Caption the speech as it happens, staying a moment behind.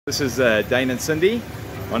This is Dane and Cindy.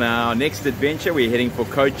 On our next adventure, we're heading for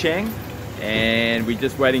Koh Chang, and we're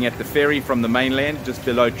just waiting at the ferry from the mainland just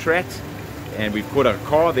below Trat, and we've caught a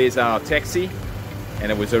car. There's our taxi,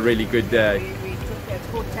 and it was a really good we took it's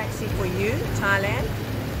called Taxi for You, Thailand.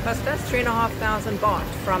 Cost us 3,500 baht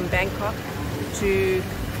from Bangkok to,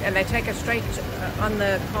 and they take us straight on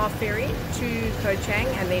the car ferry to Koh Chang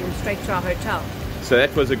and then straight to our hotel. So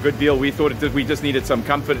that was a good deal. We thought we just needed some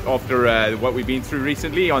comfort after what we've been through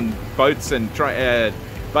recently on boats and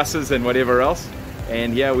buses and whatever else.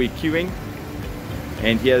 And here we're queuing,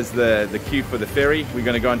 and here's the queue for the ferry. We're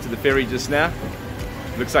going to go onto the ferry just now.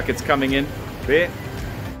 Looks like it's coming in there.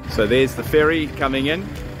 So there's the ferry coming in,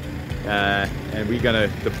 and we're going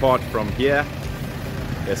to depart from here.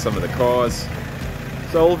 There's some of the cars.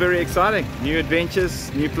 So all very exciting. New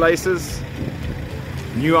adventures, new places.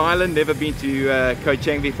 New island, never been to Koh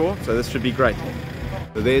Chang before, so this should be great.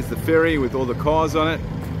 So there's the ferry with all the cars on it,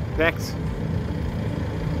 packed.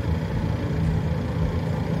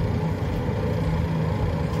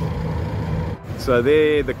 So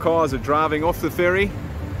there, the cars are driving off the ferry.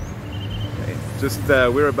 Just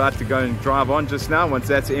we're about to go and drive on just now once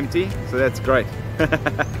that's empty, so that's great.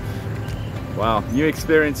 Wow, new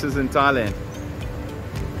experiences in Thailand.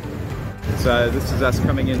 So this is us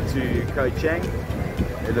coming into Koh Chang.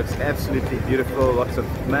 It looks absolutely beautiful, lots of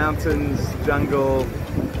mountains, jungle,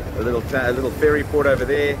 a little ferry port over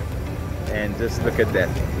there, and just look at that.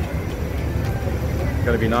 It's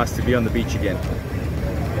going to be nice to be on the beach again.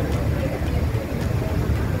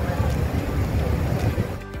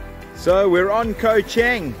 So we're on Koh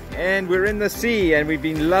Chang, and we're in the sea, and we've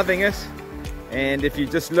been loving it. And if you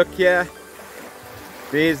just look here,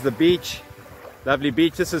 there's the beach, lovely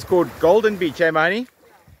beach. This is called Golden Beach, eh, Mahoney?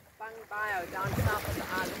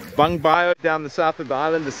 Bang Bao down the south of the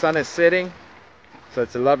island. The sun is setting, so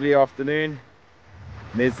it's a lovely afternoon.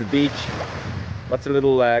 And there's the beach. Lots of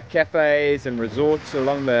little cafes and resorts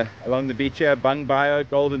along the beach here. Bang Bao,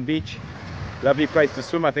 Golden Beach. Lovely place to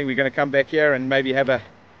swim. I think we're going to come back here and maybe have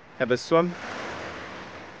a swim.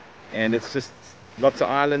 And it's just lots of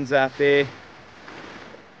islands out there.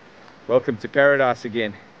 Welcome to paradise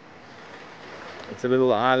again. It's a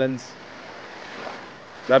little islands.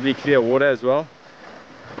 Lovely clear water as well.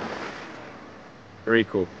 Very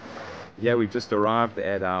cool. Yeah, we've just arrived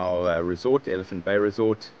at our resort, Elephant Bay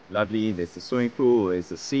Resort. Lovely. There's the swimming pool, there's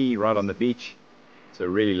the sea right on the beach. So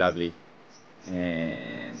really lovely.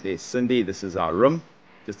 And there's Cindy. This is our room.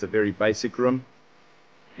 Just a very basic room.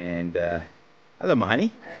 And hello,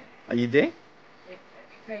 Mahoney. Are you there?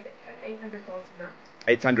 800 baht a night.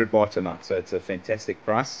 800 baht a night. So it's a fantastic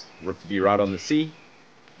price to be right on the sea.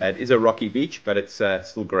 It is a rocky beach, but it's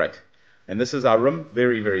still great. And this is our room,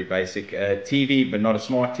 very, very basic. TV, but not a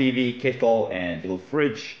smart TV, kettle and little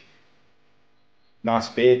fridge. Nice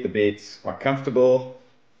bed, the bed's quite comfortable.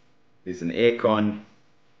 There's an aircon.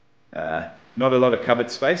 Not a lot of cupboard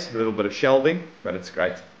space, a little bit of shelving, but it's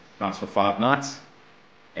great. Nice for 5 nights.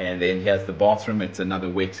 And then here's the bathroom. It's another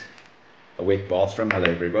wet bathroom. Hello,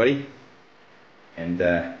 everybody. And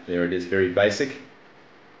there it is, very basic,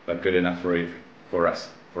 but good enough for us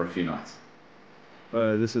for a few nights.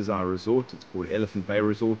 This is our resort. It's called Elephant Bay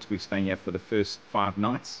Resort. We're staying here for the first 5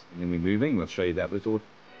 nights, and then we're moving. We'll show you that resort.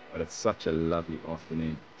 But it's such a lovely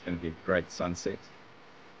afternoon. It's going to be a great sunset.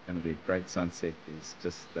 It's going to be a great sunset. It's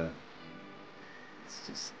just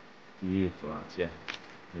beautiful out here.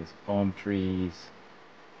 There's palm trees.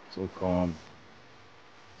 It's all calm.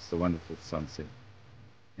 It's a wonderful sunset.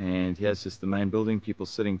 And here's just the main building. People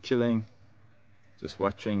sitting, chilling, just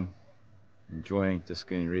watching, enjoying, just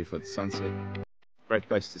getting ready for the sunset. Great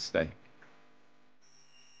place to stay.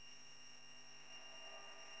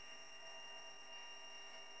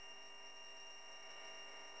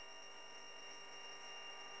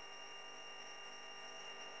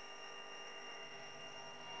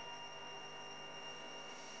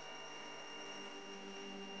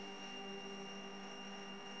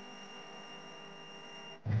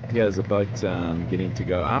 Here's a boat getting to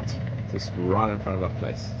go out, just right in front of our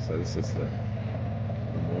place. So this is the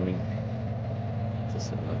morning.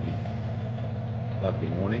 Just a lovely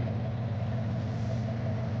morning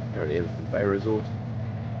here at Elephant Bay Resort.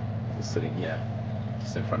 Just sitting here,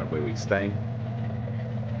 just in front of where we're staying.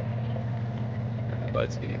 And the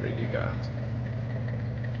boat's getting ready to go out.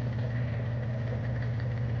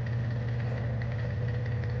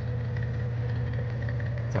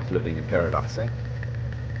 Tough living in paradise, eh?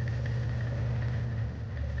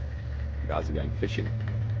 You guys are going fishing.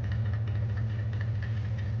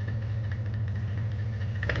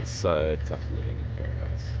 It's so tough living in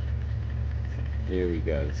paradise. Here he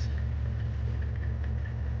goes.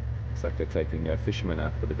 Looks like they're taking a fisherman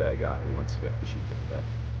out for the day, guy who wants to go fishing for the day.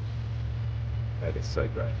 That is so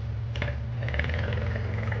great.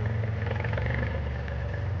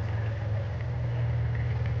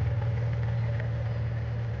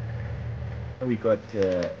 We got,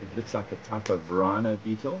 it looks like a type of rhino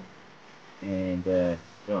beetle, and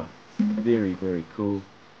yeah, very, very cool.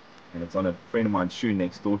 And it's on a friend of mine's shoe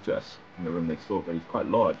next door to us, in the room next door, but he's quite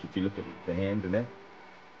large if you look at the hand and that.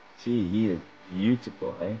 Gee, he is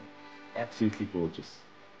beautiful, eh? Absolutely gorgeous.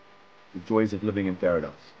 The joys of living in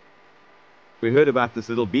paradise. We heard about this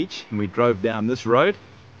little beach and we drove down this road.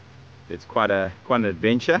 It's quite an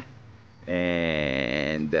adventure,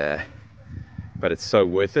 and but it's so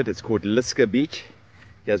worth it. It's called Lisca Beach.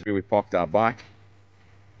 Here's where we parked our bike,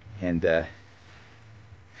 and that's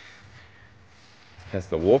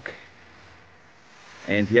the walk.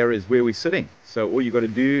 And here is where we're sitting. So all you got to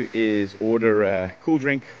do is order a cool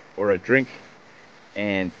drink or a drink,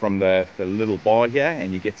 and from the little bar here,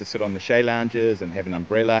 and you get to sit on the shea lounges and have an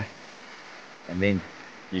umbrella, and then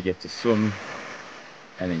you get to swim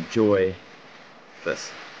and enjoy this.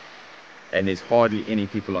 And there's hardly any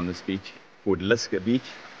people on this beach, called Lisca Beach.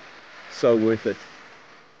 So worth it,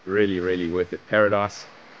 really, really worth it. Paradise,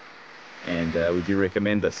 and we do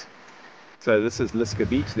recommend this. So this is Lisca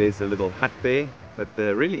Beach. There's a little hut there, but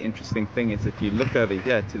the really interesting thing is if you look over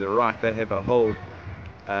here to the right, they have a whole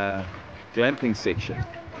glamping section.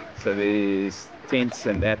 So there's tents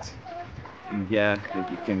and that in here that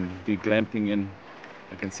you can do glamping in.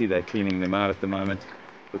 I can see they're cleaning them out at the moment.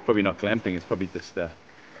 It's probably not glamping, it's probably just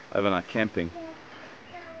overnight camping.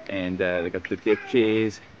 And they've got the deck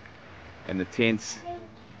chairs and the tents.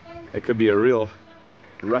 It could be a real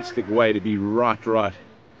rustic way to be right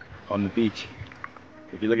on the beach.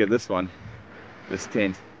 If you look at this one, this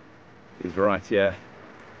tent is right here,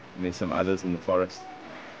 and there's some others in the forest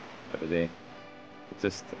over there. It's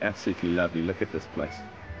just absolutely lovely. Look at this place.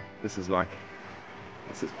 This is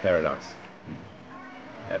paradise.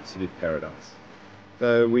 Absolute paradise.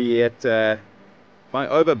 So we at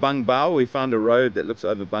over Bang Bao. We found a road that looks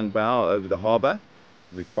over Bang Bao, over the harbour.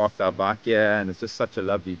 We parked our bike here, and it's just such a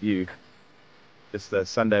lovely view. Just a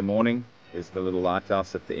Sunday morning. There's the little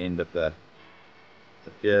lighthouse at the end of the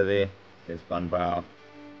pier there. There's Bang Bao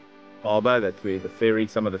Harbour. That's where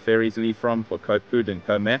some of the ferries leave from for Koh Chang and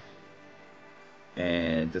Koh Chang.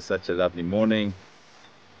 And just such a lovely morning.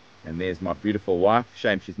 And there's my beautiful wife.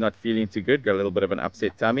 Shame she's not feeling too good. Got a little bit of an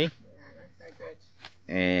upset tummy.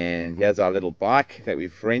 And here's our little bike that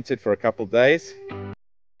we've rented for a couple of days.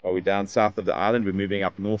 While we're down south of the island, we're moving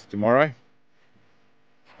up north tomorrow.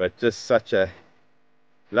 But just such a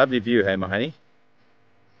lovely view, hey my honey.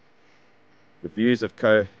 The views of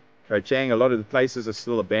Koh Chang. A lot of the places are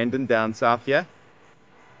still abandoned down south here.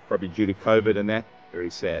 Probably due to COVID and that. Very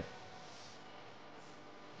sad.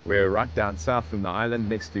 We're right down south from the island,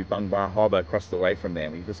 next to Bang Bao Harbour, across the way from there.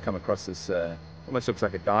 We've just come across this, almost looks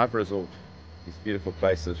like a dive resort. These beautiful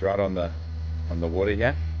places right on the water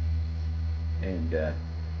here, and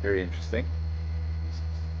very interesting.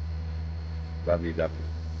 Lovely.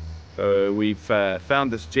 So we've found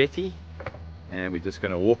this jetty, and we're just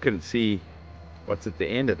going to walk it and see what's at the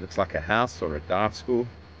end. It looks like a house or a dive school.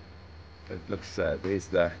 It looks, there's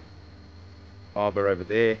the harbour over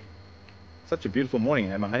there. Such a beautiful morning,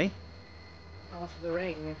 hey my honey? After the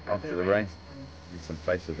rain. After the rain. There's some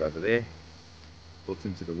places over there, built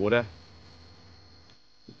into the water.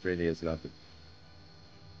 It really is lovely.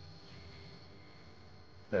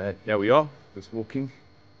 Here we are, just walking,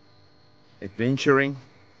 adventuring,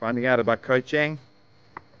 finding out about Koh Chang.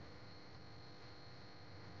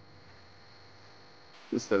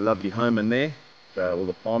 Just a lovely home in there. All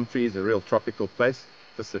the palm trees, a real tropical place.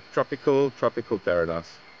 Just a tropical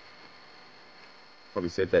paradise. Probably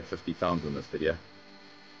said that 50 times in this video.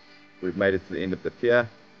 We've made it to the end of the pier.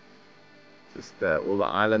 Just all the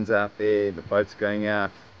islands out there, the boats going out.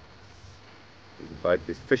 There's a boat,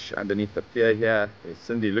 there's fish underneath the pier here. There's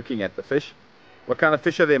Cindy looking at the fish. What kind of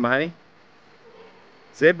fish are there, my honey?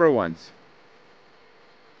 Zebra ones.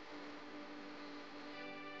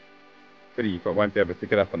 Pity you won't be able to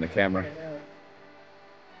pick it up on the camera.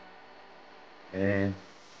 And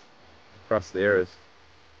across there is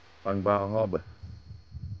Bang Bao Harbour.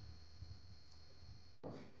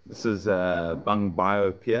 This is Bang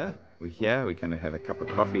Bao Pier. We're here, we're going to have a cup of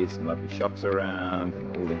coffee, some lovely shops around,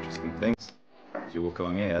 and all interesting things. As you walk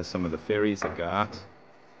along here, there's some of the ferries that go out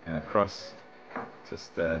and across.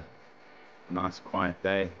 Just a nice quiet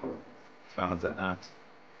day. Clouds are out.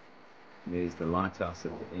 There's the lighthouse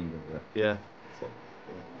at the end of the pier.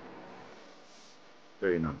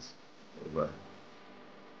 Very nice.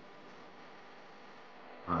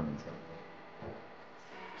 Islands.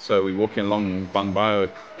 So we're walking along Bang Bao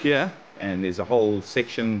Pier, and there's a whole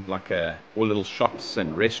section like all little shops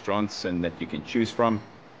and restaurants and that you can choose from.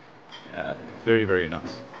 Very, very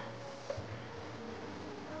nice.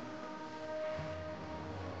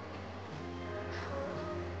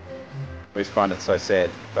 I always find it so sad,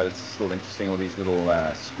 but it's still interesting. All these little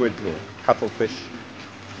squid or cuttlefish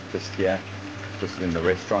just here, just in the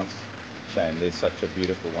restaurants. Shame there's such a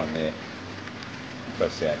beautiful one there. So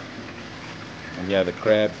sad. And yeah, the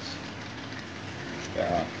crabs.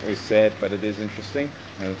 Very sad, but it is interesting,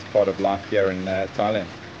 and it's part of life here in Thailand.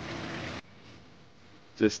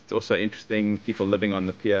 Just also interesting, people living on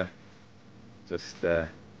the pier, just their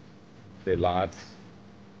lives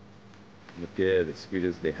on the pier, their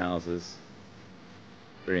scooters, their houses.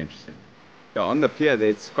 Very interesting. Yeah, on the pier,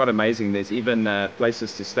 it's quite amazing. There's even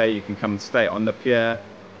places to stay. You can come and stay on the pier.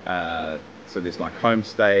 So there's like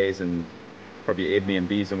homestays and probably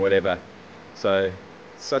Airbnbs and whatever. So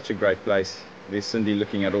it's such a great place. There's Cindy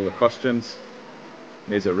looking at all the costumes.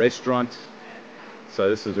 There's a restaurant. So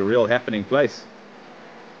this is a real happening place.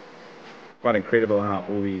 Quite incredible how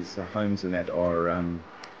all these homes and that are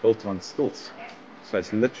built on stilts. So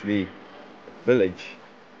it's literally a village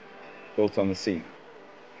built on the sea.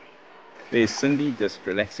 There's Cindy just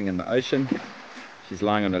relaxing in the ocean. She's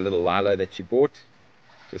lying on a little lilo that she bought,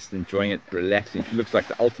 just enjoying it, relaxing. She looks like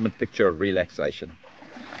the ultimate picture of relaxation.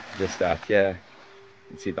 Just out here, you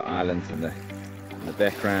can see the islands in the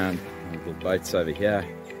background, and little boats over here.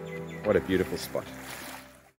 What a beautiful spot.